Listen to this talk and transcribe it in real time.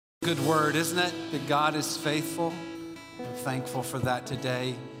Good word, isn't it? That God is faithful. I'm thankful for that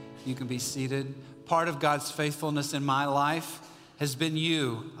today. You can be seated. Part of God's faithfulness in my life has been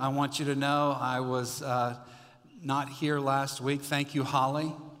you. I want you to know I was not here last week. Thank you,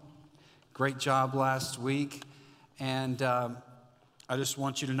 Holly. Great job last week. And I just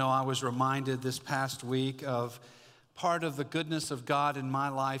want you to know I was reminded this past week of part of the goodness of God in my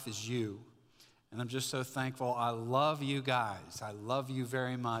life is you. And I'm just so thankful. I love you guys. I love you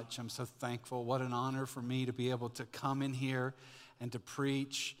very much. I'm so thankful. What an honor for me to be able to come in here and to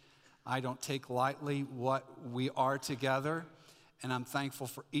preach. I don't take lightly what we are together. And I'm thankful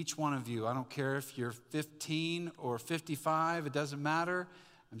for each one of you. I don't care if you're 15 or 55. It doesn't matter.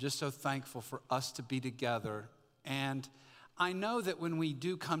 I'm just so thankful for us to be together. And I know that when we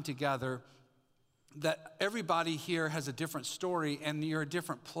do come together, that everybody here has a different story and you're at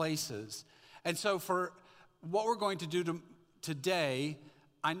different places. And so for what we're going to do today,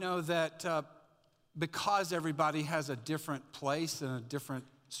 I know that because everybody has a different place and a different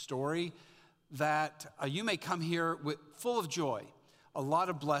story, that you may come here full of joy, a lot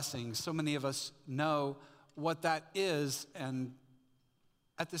of blessings. So many of us know what that is. And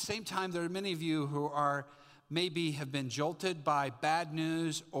at the same time, there are many of you who are maybe have been jolted by bad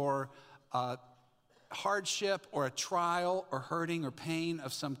news or hardship or a trial or hurting or pain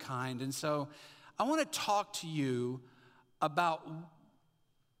of some kind. And so I want to talk to you about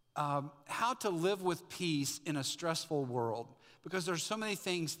how to live with peace in a stressful world, because there's so many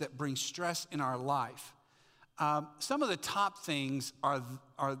things that bring stress in our life. Some of the top things are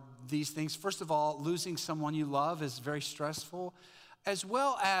these things. First of all, losing someone you love is very stressful, as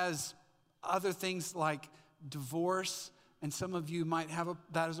well as other things like divorce. And some of you might have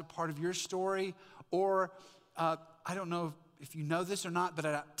that as a part of your story. Or I don't know if you know this or not, but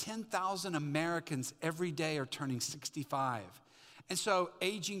about 10,000 Americans every day are turning 65. And so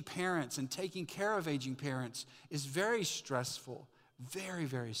aging parents and taking care of aging parents is very stressful, very,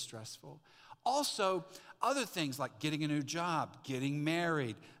 very stressful. Also, other things like getting a new job, getting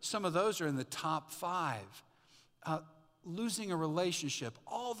married, some of those are in the top 5. Losing a relationship,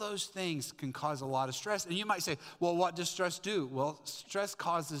 all those things can cause a lot of stress. And you might say, well, what does stress do? Well, stress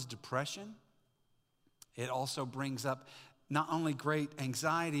causes depression. It also brings up not only great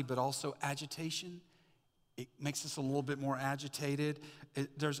anxiety, but also agitation. It makes us a little bit more agitated.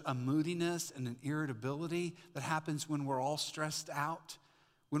 There's a moodiness and an irritability that happens when we're all stressed out.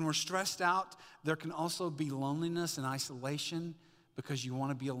 When we're stressed out, there can also be loneliness and isolation because you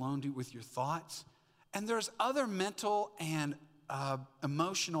want to be alone with your thoughts. And there's other mental and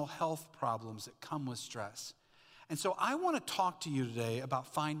emotional health problems that come with stress. And so I want to talk to you today about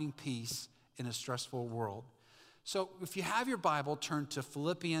finding peace in a stressful world. So if you have your Bible, turn to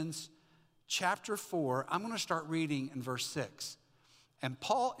Philippians chapter 4. I'm going to start reading in verse 6. And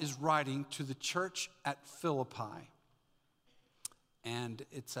Paul is writing to the church at Philippi. And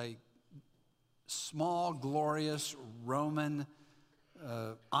it's a small, glorious Roman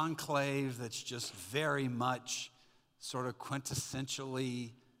enclave that's just very much sort of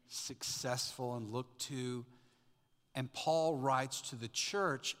quintessentially successful and looked to. And Paul writes to the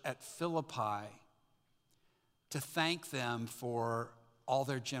church at Philippi to thank them for all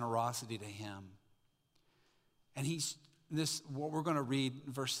their generosity to him. And what we're going to read,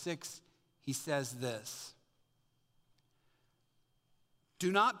 verse 6, he says this: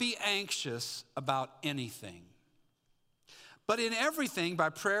 do not be anxious about anything, but in everything, by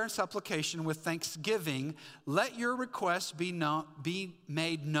prayer and supplication with thanksgiving, let your requests be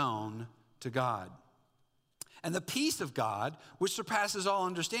made known to God. And the peace of God, which surpasses all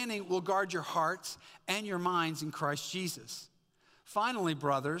understanding, will guard your hearts and your minds in Christ Jesus. Finally,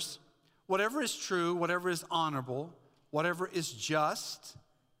 brothers, whatever is true, whatever is honorable, whatever is just,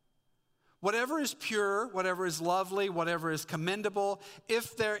 whatever is pure, whatever is lovely, whatever is commendable,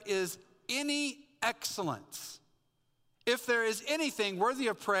 if there is any excellence, if there is anything worthy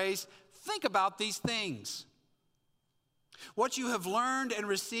of praise, think about these things. What you have learned and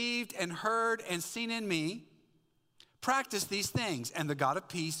received and heard and seen in me, practice these things, and the God of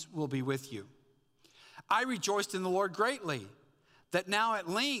peace will be with you. I rejoiced in the Lord greatly that now at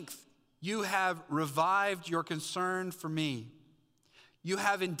length you have revived your concern for me. You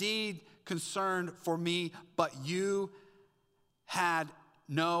have indeed concern for me, but you had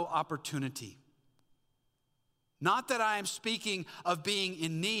no opportunity. Not that I am speaking of being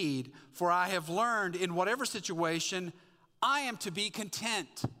in need, for I have learned in whatever situation I am to be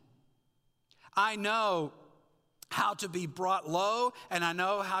content. I know how to be brought low, and I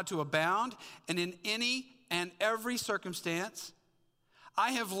know how to abound, and in any and every circumstance,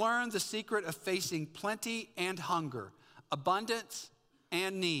 I have learned the secret of facing plenty and hunger, abundance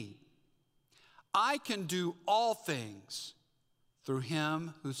and need. I can do all things through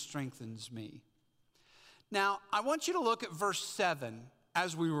him who strengthens me. Now, I want you to look at verse 7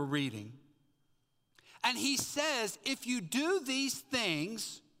 as we were reading. And he says, if you do these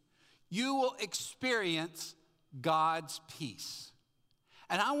things, you will experience God's peace.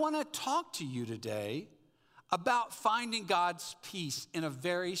 And I want to talk to you today about finding God's peace in a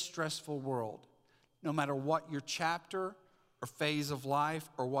very stressful world, no matter what your chapter or phase of life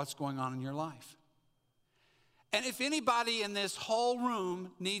or what's going on in your life. And if anybody in this whole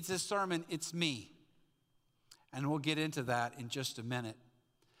room needs this sermon, it's me. And we'll get into that in just a minute.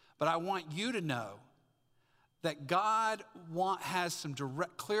 But I want you to know that God has some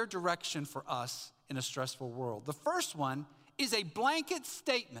clear direction for us in a stressful world. The first one is a blanket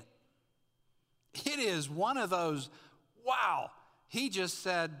statement. It is one of those, wow, he just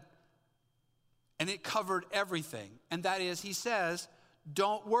said, and it covered everything. And that is, he says,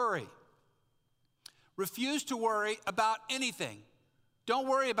 don't worry. Refuse to worry about anything. Don't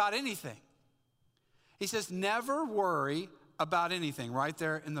worry about anything. He says, never worry about anything, right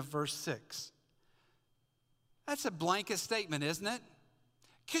there in the verse 6. That's a blanket statement, isn't it?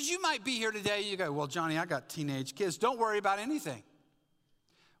 Because you might be here today, you go, well, Johnny, I got teenage kids. Don't worry about anything.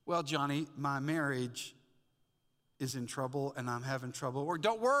 Well, Johnny, my marriage is in trouble and I'm having trouble. Or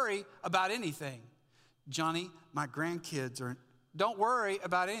don't worry about anything. Johnny, my grandkids are, don't worry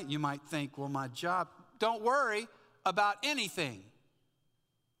about anything. You might think, well, my job, don't worry about anything.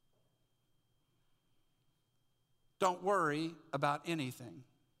 Don't worry about anything.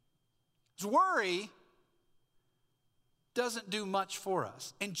 Worry doesn't do much for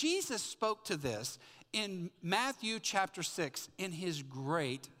us. And Jesus spoke to this in Matthew chapter 6 in his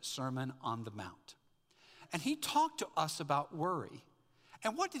great Sermon on the Mount. And he talked to us about worry.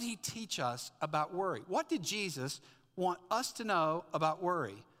 And what did he teach us about worry? What did Jesus want us to know about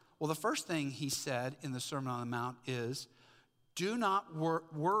worry? Well, the first thing he said in the Sermon on the Mount is, do not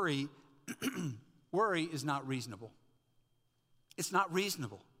worry. Worry is not reasonable. It's not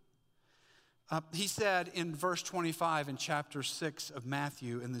reasonable. He said in verse 25 in chapter 6 of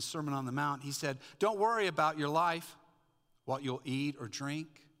Matthew in the Sermon on the Mount, he said, don't worry about your life, what you'll eat or drink,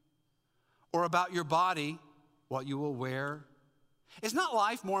 or about your body, what you will wear. Is not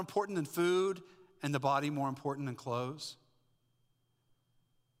life more important than food and the body more important than clothes?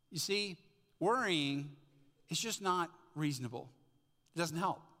 You see, worrying is just not reasonable. It doesn't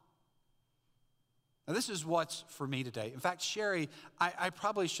help. Now, this is what's for me today. In fact, Sherry, I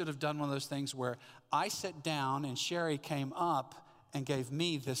probably should have done one of those things where I sat down and Sherry came up and gave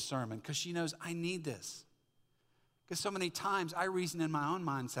me this sermon because she knows I need this. Because so many times I reason in my own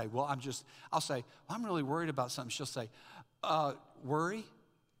mind and say, well, I'll say, well, I'm really worried about something. She'll say, worry?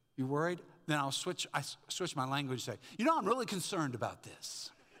 You worried? Then I switch my language and say, I'm really concerned about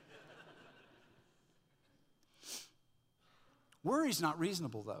this. Worry's not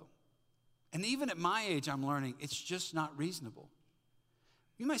reasonable, though. And even at my age, I'm learning it's just not reasonable.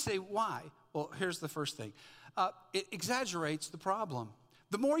 You may say, why? Well, here's the first thing. It exaggerates the problem.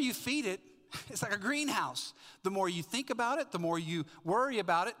 The more you feed it, it's like a greenhouse. The more you think about it, the more you worry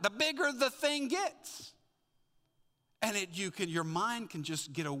about it, the bigger the thing gets. And your mind can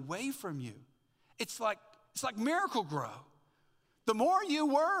just get away from you. It's like Miracle-Gro. The more you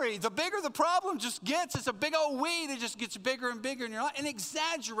worry, the bigger the problem just gets. It's a big old weed. It just gets bigger and bigger in your life and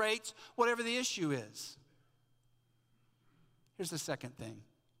exaggerates whatever the issue is. Here's the second thing.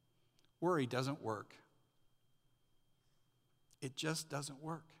 Worry doesn't work. It just doesn't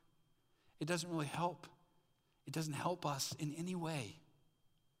work. It doesn't really help. It doesn't help us in any way.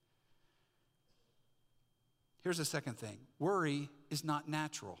 Here's the second thing. Worry is not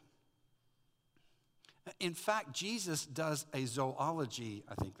natural. In fact, Jesus does a zoology,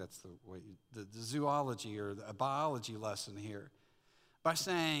 I think that's the way, the zoology or a biology lesson here, by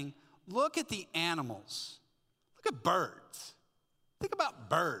saying, look at the animals. Look at birds. Think about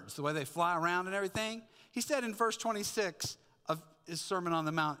birds, the way they fly around and everything. He said in verse 26 of his Sermon on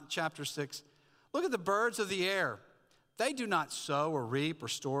the Mount, chapter 6, look at the birds of the air. They do not sow or reap or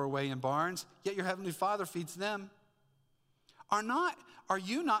store away in barns, yet your heavenly Father feeds them. Are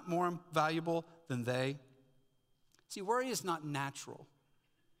you not more valuable than they? See, worry is not natural.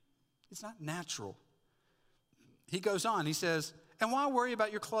 It's not natural. He goes on, he says, and why worry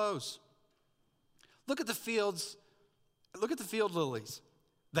about your clothes? Look at the fields. Look at the field lilies.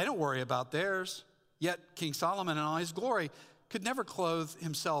 They don't worry about theirs. Yet King Solomon in all his glory could never clothe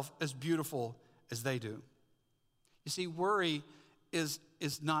himself as beautiful as they do. You see, worry is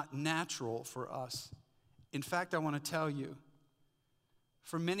not natural for us. In fact, I want to tell you,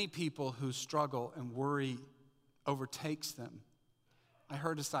 for many people who struggle and worry overtakes them, I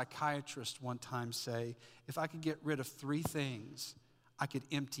heard a psychiatrist one time say, if I could get rid of 3 things, I could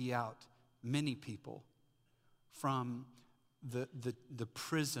empty out many people from the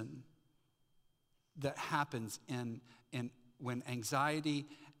prison that happens in when anxiety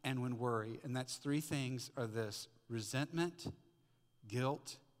and when worry. And that's 3 things are this: resentment,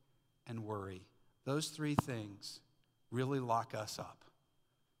 guilt, and worry. Those 3 things really lock us up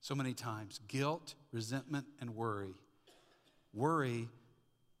so many times. Guilt, resentment, and worry. Worry,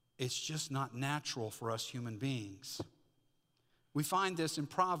 it's just not natural for us human beings. We find this in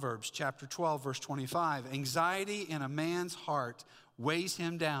Proverbs chapter 12, verse 25. Anxiety in a man's heart weighs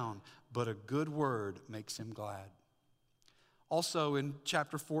him down, but a good word makes him glad. Also in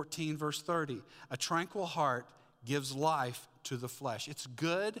chapter 14, verse 30, a tranquil heart gives life to the flesh. It's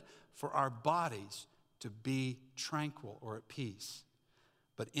good for our bodies to be tranquil or at peace,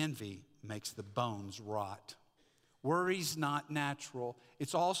 but envy makes the bones rot. Worry's not natural.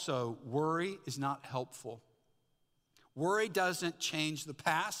 It's also, worry is not helpful. Worry doesn't change the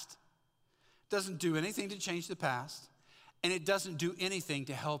past, doesn't do anything to change the past, and it doesn't do anything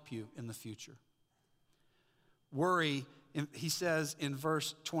to help you in the future. Worry, he says in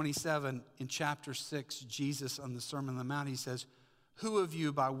verse 27 in chapter 6, Jesus on the Sermon on the Mount, he says, who of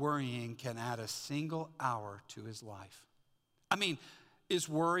you by worrying can add a single hour to his life? I mean, is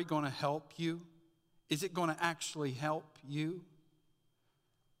worry going to help you? Is it going to actually help you?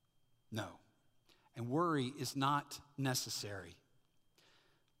 No. And worry is not necessary.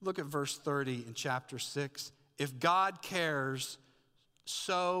 Look at verse 30 in chapter 6. If God cares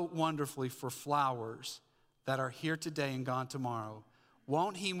so wonderfully for flowers that are here today and gone tomorrow,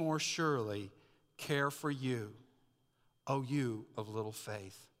 won't he more surely care for you, O you of little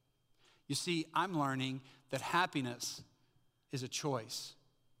faith? You see, I'm learning that happiness is a choice.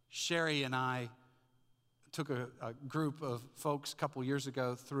 Sherry and I took a group of folks a couple years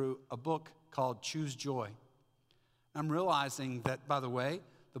ago through a book called Choose Joy. I'm realizing that, by the way,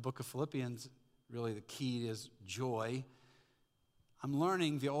 the book of Philippians, really the key is joy. I'm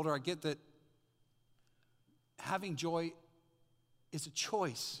learning the older I get that having joy is a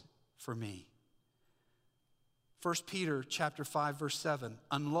choice for me. 1 Peter chapter 5, verse 7,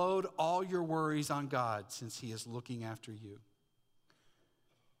 unload all your worries on God since he is looking after you.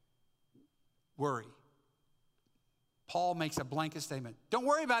 Worry. Paul makes a blanket statement. Don't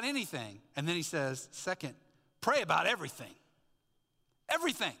worry about anything. And then he says, second, pray about everything.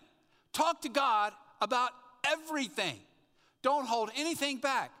 Everything. Talk to God about everything. Don't hold anything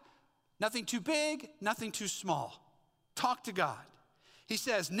back. Nothing too big, nothing too small. Talk to God. He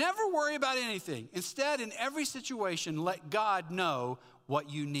says, never worry about anything. Instead, in every situation, let God know what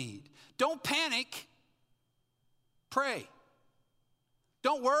you need. Don't panic. Pray.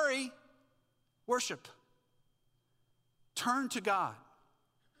 Don't worry. Worship. Turn to God.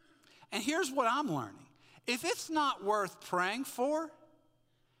 And here's what I'm learning. If it's not worth praying for,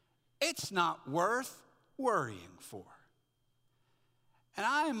 it's not worth worrying for. And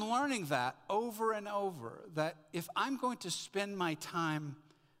I am learning that over and over, that if I'm going to spend my time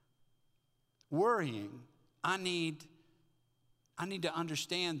worrying, I need to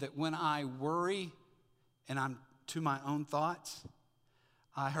understand that when I worry and I'm to my own thoughts,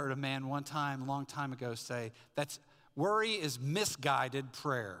 I heard a man one time, a long time ago, say, worry is misguided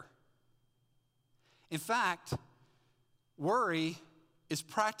prayer. In fact, worry is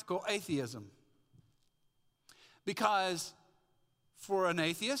practical atheism. Because for an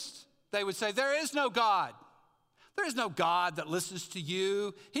atheist, they would say, there is no God. There is no God that listens to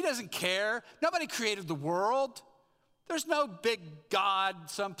you. He doesn't care. Nobody created the world. There's no big God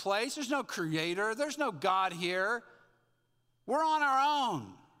someplace. There's no creator. There's no God here. We're on our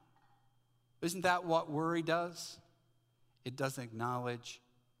own. Isn't that what worry does? It doesn't acknowledge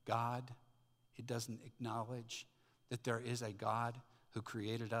God. It doesn't acknowledge that there is a God who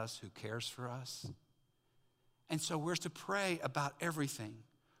created us, who cares for us. And so we're to pray about everything.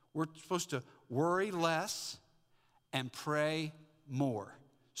 We're supposed to worry less and pray more.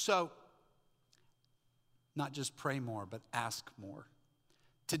 So, not just pray more, but ask more.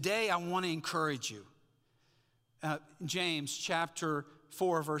 Today, I want to encourage you. James chapter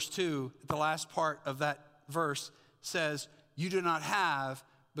 4, verse 2, the last part of that verse says, you do not have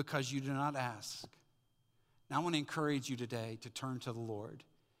because you do not ask. Now, I want to encourage you today to turn to the Lord.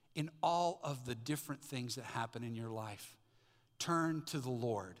 In all of the different things that happen in your life, turn to the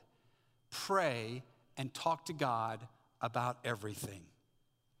Lord. Pray and talk to God about everything.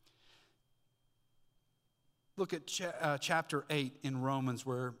 Look at chapter 8 in Romans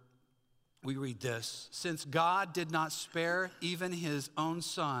where we read this. Since God did not spare even his own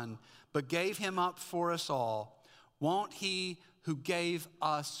son, but gave him up for us all, won't he who gave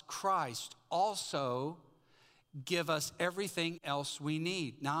us Christ also give us everything else we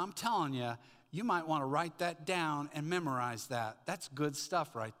need. Now, I'm telling you, you might want to write that down and memorize that. That's good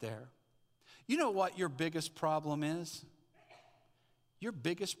stuff right there. You know what your biggest problem is? Your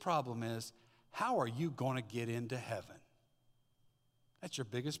biggest problem is, how are you going to get into heaven? That's your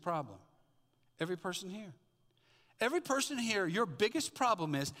biggest problem. Every person here. Every person here, your biggest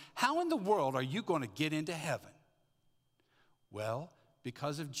problem is, how in the world are you going to get into heaven? Well,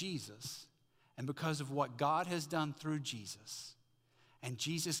 because of Jesus and because of what God has done through Jesus. And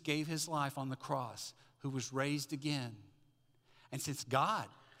Jesus gave his life on the cross, who was raised again. And since God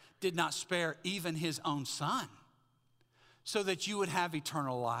did not spare even his own son so that you would have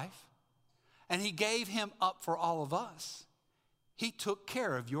eternal life, and he gave him up for all of us, he took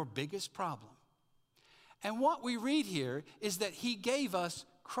care of your biggest problem. And what we read here is that he gave us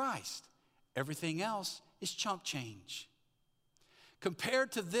Christ. Everything else is chump change.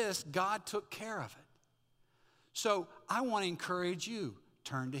 Compared to this, God took care of it. So I want to encourage you,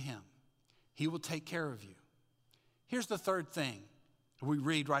 turn to him. He will take care of you. Here's the third thing we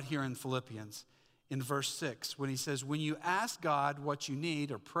read right here in Philippians in verse 6 when he says, when you ask God what you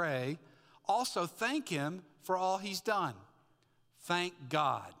need or pray, also thank him for all he's done. Thank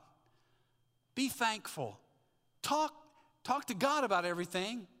God. Be thankful. Talk to God about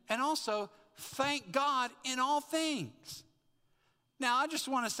everything, and also thank God in all things. Now, I just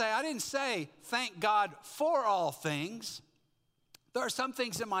want to say, I didn't say thank God for all things. There are some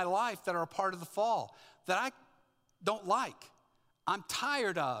things in my life that are a part of the fall that I don't like. I'm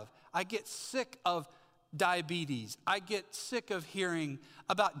tired of. I get sick of diabetes. I get sick of hearing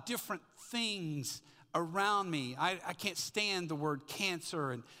about different things around me. I can't stand the word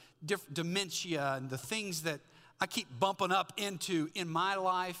cancer and dementia and the things that I keep bumping up into in my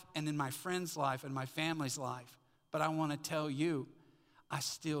life and in my friend's life and my family's life. But I want to tell you, I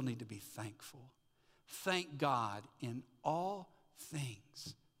still need to be thankful. Thank God in all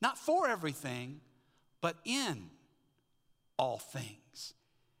things. Not for everything, but in all things.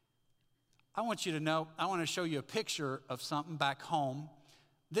 I want you to know, I want to show you a picture of something back home.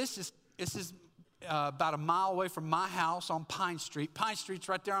 This is about a mile away from my house on Pine Street. Pine Street's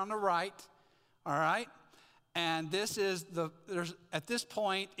right there on the right, all right? And this is there's at this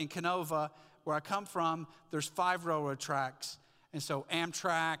point in Canova, where I come from, there's 5 railroad tracks. And so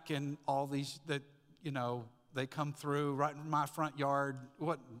Amtrak and all these that, they come through right in my front yard.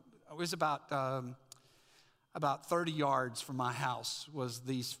 It was about 30 yards from my house was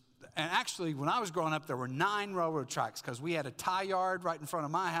these. And actually, when I was growing up, there were 9 railroad tracks because we had a tie yard right in front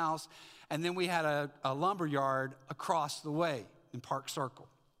of my house. And then we had a lumber yard across the way in Park Circle.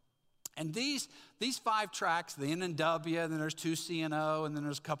 And these 5 tracks, the N&W, and then there's 2 C&O, and then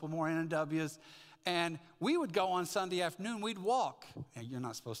there's a couple more N&Ws. And we would go on Sunday afternoon, we'd walk. And you're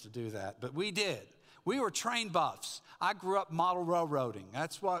not supposed to do that, but we did. We were train buffs. I grew up model railroading.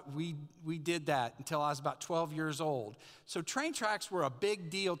 That's what we did that until I was about 12 years old. So train tracks were a big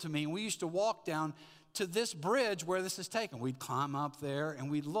deal to me. And we used to walk down to this bridge where this is taken. We'd climb up there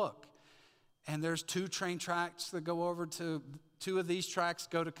and we'd look. And there's 2 train tracks that go over to, 2 of these tracks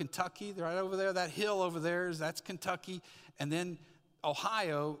go to Kentucky. They're right over there. That hill over there, that's Kentucky. And then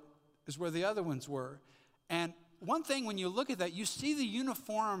Ohio is where the other ones were. And one thing, when you look at that, you see the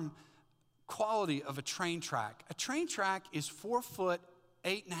uniform quality of a train track. A train track is 4 foot,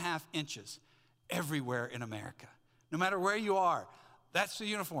 8.5 inches everywhere in America. No matter where you are, that's the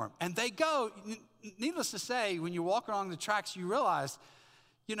uniform. And they go, needless to say, when you walk along the tracks, you realize,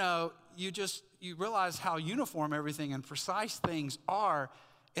 you realize how uniform everything and precise things are.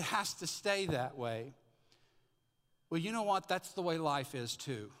 It has to stay that way. Well, you know what? That's the way life is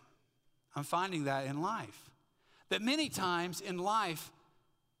too. I'm finding that in life. That many times in life,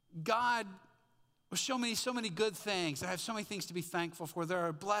 God will show me so many good things. I have so many things to be thankful for. There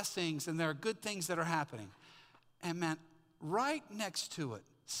are blessings and there are good things that are happening. And man, right next to it,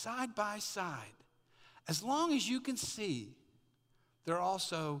 side by side, as long as you can see, there are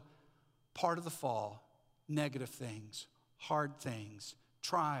also part of the fall, negative things, hard things,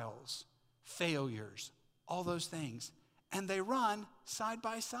 trials, failures, all those things. And they run side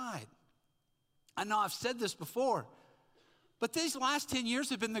by side. I know I've said this before, but these last 10 years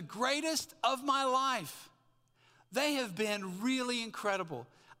have been the greatest of my life. They have been really incredible.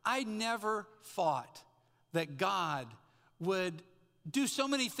 I never thought that God would do so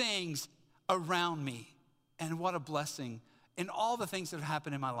many things around me. And what a blessing in all the things that have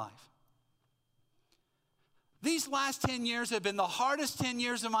happened in my life. These last 10 years have been the hardest 10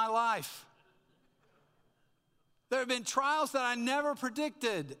 years of my life. There have been trials that I never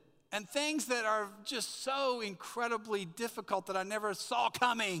predicted. and things that are just so incredibly difficult that I never saw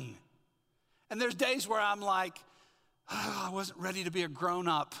coming. And there's days where I'm like, oh, I wasn't ready to be a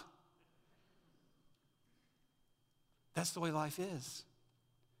grown-up. That's the way life is.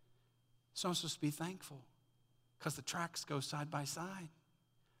 So I'm supposed to be thankful because the tracks go side by side.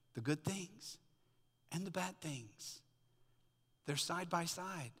 The good things and the bad things. They're side by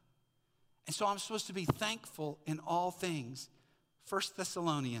side. And so I'm supposed to be thankful in all things. 1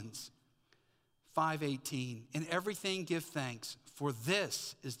 Thessalonians 5:18, in everything give thanks, for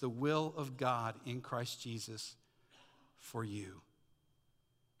this is the will of God in Christ Jesus for you.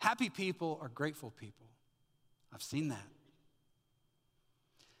 Happy people are grateful people. I've seen that.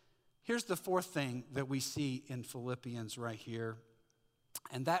 Here's the fourth thing that we see in Philippians right here,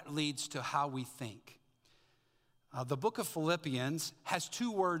 and that leads to how we think. The book of Philippians has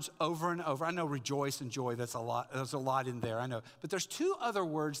two words over and over. I know rejoice and joy, that's a lot. There's a lot in there, I know. But there's two other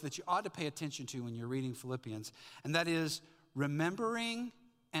words that you ought to pay attention to when you're reading Philippians, and that is remembering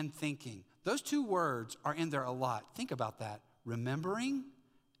and thinking. Those two words are in there a lot. Think about that, remembering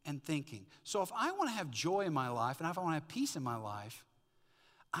and thinking. So if I want to have joy in my life, and if I want to have peace in my life,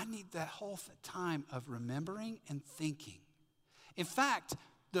 I need that whole time of remembering and thinking. In fact,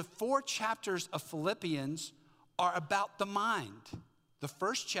 the 4 chapters of Philippians are about the mind. The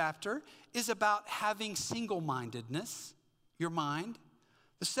first chapter is about having single-mindedness, your mind.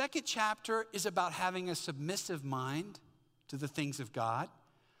 The second chapter is about having a submissive mind to the things of God.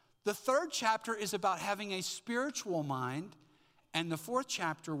 The third chapter is about having a spiritual mind. And the fourth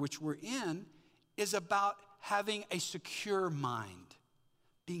chapter, which we're in, is about having a secure mind,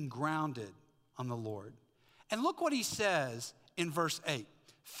 being grounded on the Lord. And look what he says in verse 8.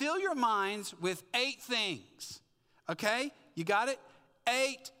 Fill your minds with 8 things. Okay, you got it?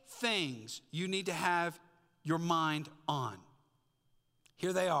 8 things you need to have your mind on.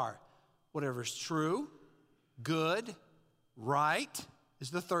 Here they are. Whatever is true, good, right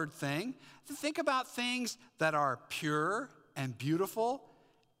is the third thing. Think about things that are pure and beautiful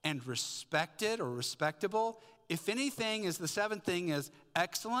and respected or respectable. If anything is, the 7th thing is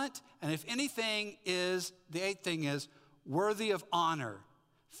excellent. And if anything is, the 8th thing is worthy of honor.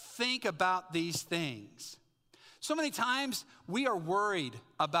 Think about these things. So many times we are worried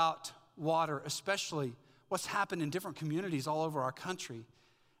about water, especially what's happened in different communities all over our country.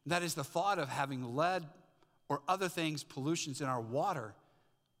 That is the thought of having lead or other things, pollutions in our water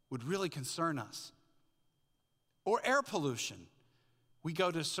would really concern us. Or air pollution. We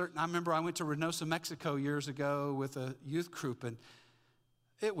go to I remember I went to Reynosa, Mexico years ago with a youth group, and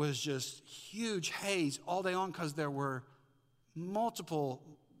it was just huge haze all day long because there were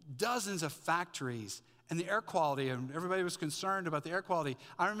dozens of factories. And the air quality, and everybody was concerned about the air quality.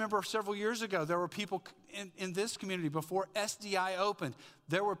 I remember several years ago, there were people in this community before SDI opened.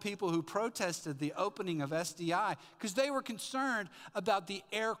 There were people who protested the opening of SDI because they were concerned about the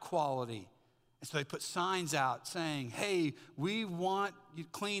air quality. And so they put signs out saying, hey, we want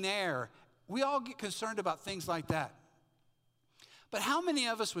clean air. We all get concerned about things like that. But how many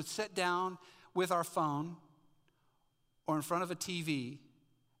of us would sit down with our phone or in front of a TV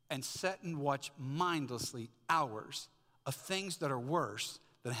and sit and watch mindlessly hours of things that are worse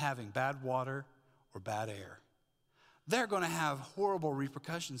than having bad water or bad air? They're going to have horrible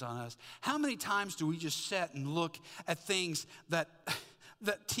repercussions on us. How many times do we just sit and look at things that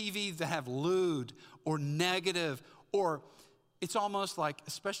TV that have lewd or negative, or it's almost like,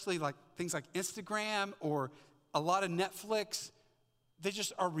 especially like things like Instagram or a lot of Netflix, they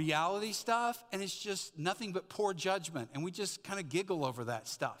just are reality stuff, and it's just nothing but poor judgment, and we just kind of giggle over that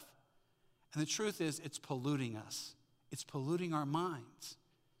stuff. And the truth is, it's polluting us. It's polluting our minds.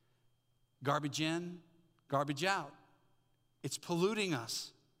 Garbage in, garbage out. It's polluting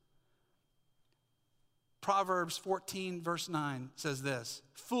us. Proverbs 14, verse 9 says this,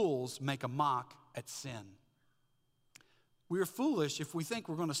 fools make a mock at sin. We are foolish if we think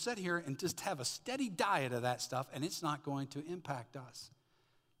we're going to sit here and just have a steady diet of that stuff and it's not going to impact us.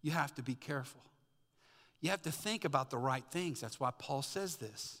 You have to be careful. You have to think about the right things. That's why Paul says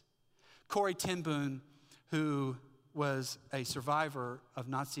this. Corrie ten Boom, who was a survivor of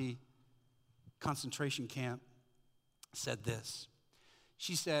Nazi concentration camp, said this.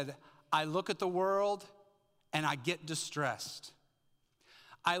 She said, I look at the world and I get distressed.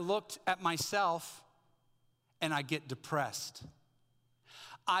 I looked at myself and I get depressed.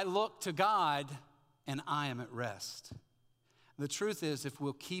 I look to God and I am at rest. The truth is, if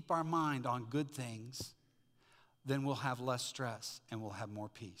we'll keep our mind on good things, then we'll have less stress and we'll have more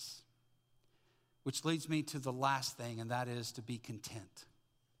peace. Which leads me to the last thing, and that is to be content.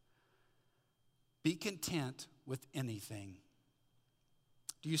 Be content with anything.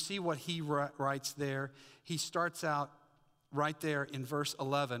 Do you see what he writes there? He starts out right there in verse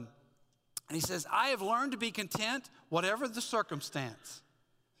 11. And he says, I have learned to be content, whatever the circumstance.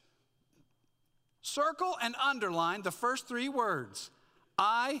 Circle and underline the first three words.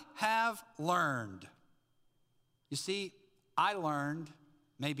 I have learned. You see, I learned,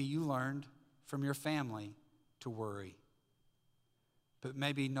 maybe you learned from your family to worry. But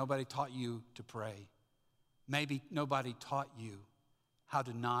maybe nobody taught you to pray. Maybe nobody taught you how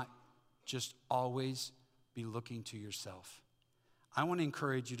to not just always be looking to yourself. I want to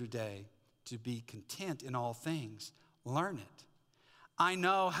encourage you today to be content in all things. Learn it. I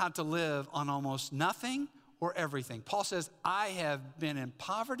know how to live on almost nothing or everything. Paul says, I have been in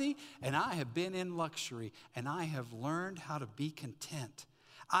poverty and I have been in luxury, and I have learned how to be content.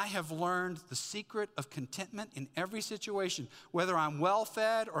 I have learned the secret of contentment in every situation, whether I'm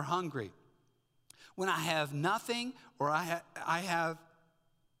well-fed or hungry. When I have nothing, or I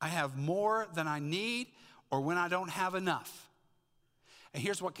have more than I need, or when I don't have enough. And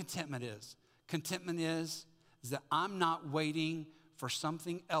here's what contentment is. Contentment is that I'm not waiting for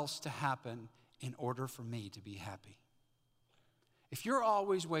something else to happen in order for me to be happy. If you're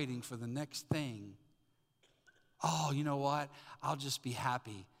always waiting for the next thing, oh, you know what? I'll just be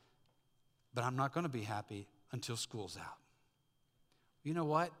happy. But I'm not going to be happy until school's out. You know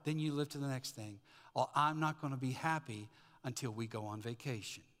what? Then you live to the next thing. Oh, I'm not going to be happy until we go on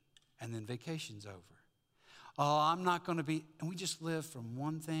vacation. And then vacation's over. Oh, I'm not going to be, and we just live from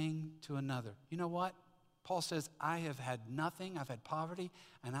one thing to another. You know what? Paul says, I have had nothing. I've had poverty,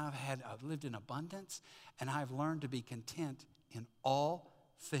 and I've lived in abundance, and I've learned to be content in all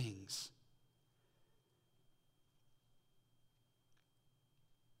things.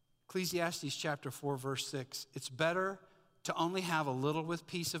 Ecclesiastes chapter 4, verse 6. It's better to only have a little with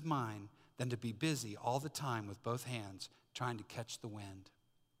peace of mind than to be busy all the time with both hands trying to catch the wind.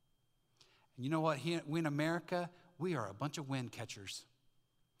 And you know what? We in America, we are a bunch of wind catchers.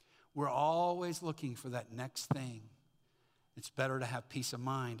 We're always looking for that next thing. It's better to have peace of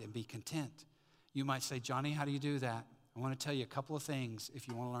mind and be content. You might say, Johnny, how do you do that? I want to tell you a couple of things if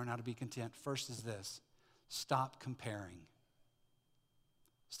you want to learn how to be content. First is this: stop comparing.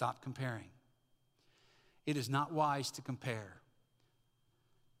 Stop comparing. It is not wise to compare.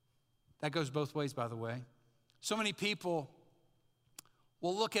 That goes both ways, by the way. So many people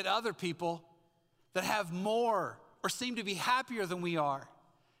will look at other people that have more or seem to be happier than we are.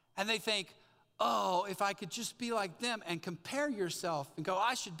 And they think, oh, if I could just be like them, and compare yourself and go,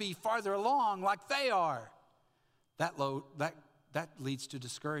 I should be farther along like they are. That leads to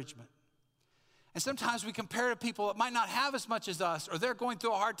discouragement. And sometimes we compare to people that might not have as much as us, or they're going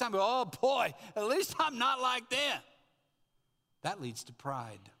through a hard time. Oh boy, at least I'm not like them. That leads to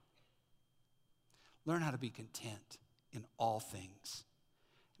pride. Learn how to be content in all things.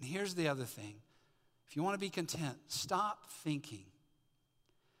 And here's the other thing. If you want to be content, stop thinking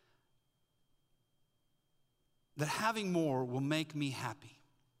that having more will make me happy.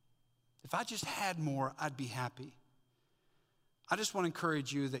 If I just had more, I'd be happy. I just want to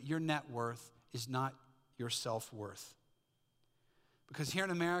encourage you that your net worth is not your self-worth. Because here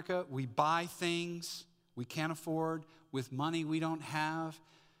in America, we buy things we can't afford with money we don't have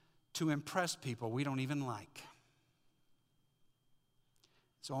to impress people we don't even like.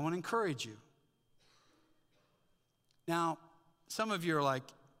 So I want to encourage you. Now, some of you are like,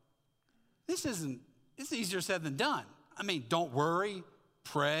 it's easier said than done. I mean, don't worry,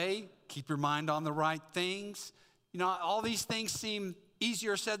 pray, keep your mind on the right things. You know, all these things seem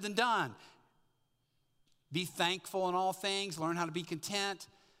easier said than done. Be thankful in all things, learn how to be content.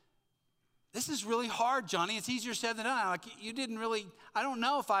 This is really hard, Johnny. It's easier said than done. Like, I don't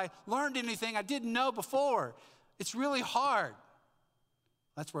know if I learned anything I didn't know before. It's really hard.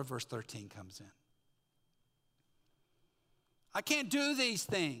 That's where verse 13 comes in. I can't do these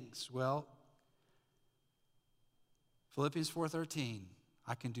things. Well, Philippians 4:13,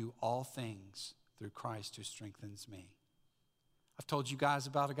 I can do all things through Christ who strengthens me. I've told you guys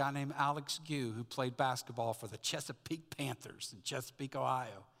about a guy named Alex Gue who played basketball for the Chesapeake Panthers in Chesapeake,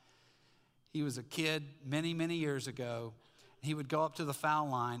 Ohio. He was a kid many, many years ago. He would go up to the foul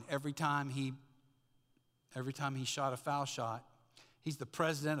line every time he shot a foul shot. He's the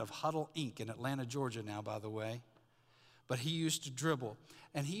president of Huddle Inc. in Atlanta, Georgia now, by the way. But he used to dribble.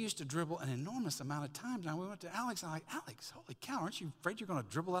 And he used to dribble an enormous amount of times. Now, we went to Alex, and I'm like, Alex, holy cow, aren't you afraid you're going to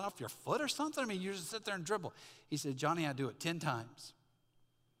dribble that off your foot or something? I mean, you just sit there and dribble. He said, Johnny, I do it 10 times.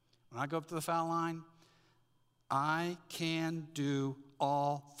 When I go up to the foul line, I can do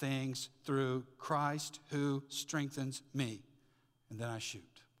all things through Christ who strengthens me. And then I shoot.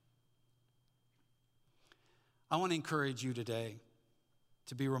 I want to encourage you today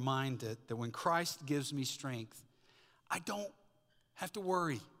to be reminded that when Christ gives me strength, I don't have to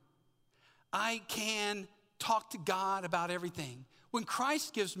worry. I can talk to God about everything. When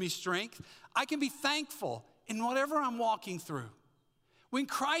Christ gives me strength, I can be thankful in whatever I'm walking through. When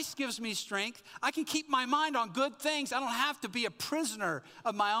Christ gives me strength, I can keep my mind on good things. I don't have to be a prisoner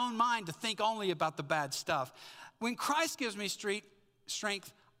of my own mind to think only about the bad stuff. When Christ gives me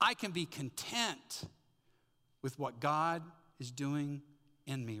strength, I can be content with what God is doing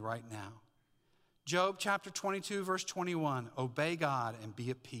in me right now. Job chapter 22, verse 21, obey God and be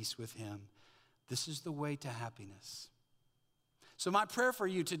at peace with him. This is the way to happiness. So my prayer for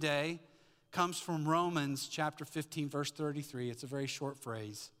you today comes from Romans chapter 15, verse 33. It's a very short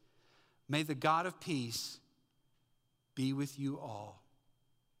phrase. May the God of peace be with you all.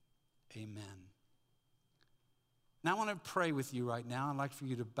 Amen. Now I want to pray with you right now. I'd like for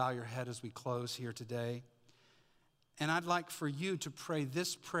you to bow your head as we close here today. And I'd like for you to pray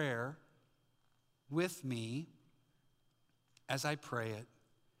this prayer with me as I pray it.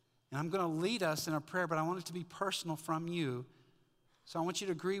 And I'm going to lead us in a prayer, but I want it to be personal from you. So I want you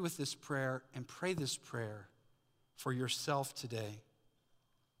to agree with this prayer and pray this prayer for yourself today.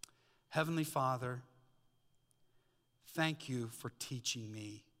 Heavenly Father, thank you for teaching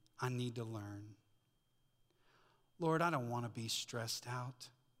me. I need to learn. Lord, I don't want to be stressed out.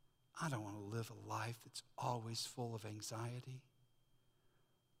 I don't want to live a life that's always full of anxiety.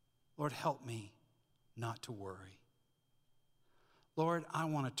 Lord, help me not to worry. Lord, I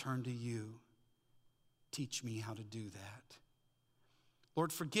want to turn to you. Teach me how to do that.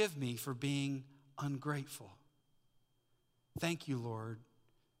 Lord, forgive me for being ungrateful. Thank you, Lord,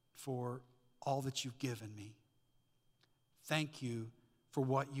 for all that you've given me. Thank you for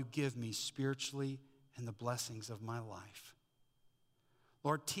what you give me spiritually and the blessings of my life.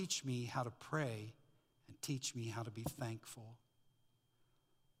 Lord, teach me how to pray and teach me how to be thankful.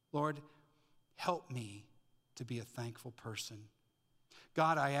 Lord, help me to be a thankful person.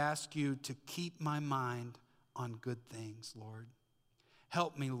 God, I ask you to keep my mind on good things, Lord.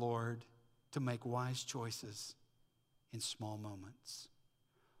 Help me, Lord, to make wise choices in small moments.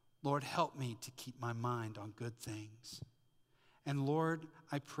 Lord, help me to keep my mind on good things. And Lord,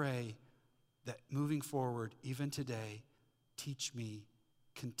 I pray that moving forward, even today, teach me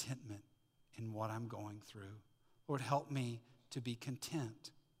contentment in what I'm going through. Lord, help me to be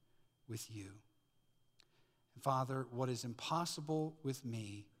content with you. And Father, what is impossible with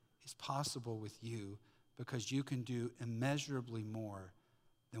me is possible with you because you can do immeasurably more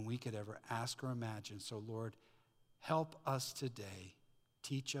than we could ever ask or imagine. So Lord, help us today.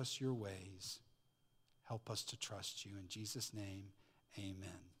 Teach us your ways. Help us to trust you. In Jesus' name,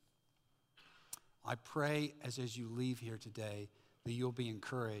 amen. I pray as you leave here today that you'll be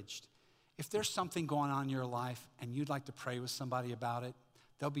encouraged. If there's something going on in your life and you'd like to pray with somebody about it,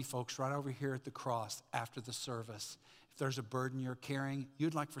 there'll be folks right over here at the cross after the service. If there's a burden you're carrying,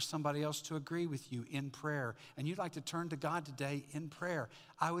 you'd like for somebody else to agree with you in prayer, and you'd like to turn to God today in prayer,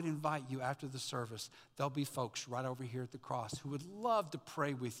 I would invite you after the service. There'll be folks right over here at the cross who would love to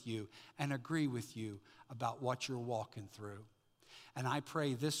pray with you and agree with you about what you're walking through. And I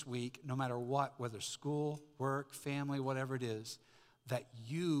pray this week, no matter what, whether school, work, family, whatever it is, that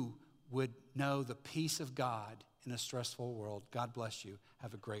you would know the peace of God in a stressful world. God bless you.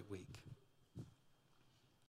 Have a great week.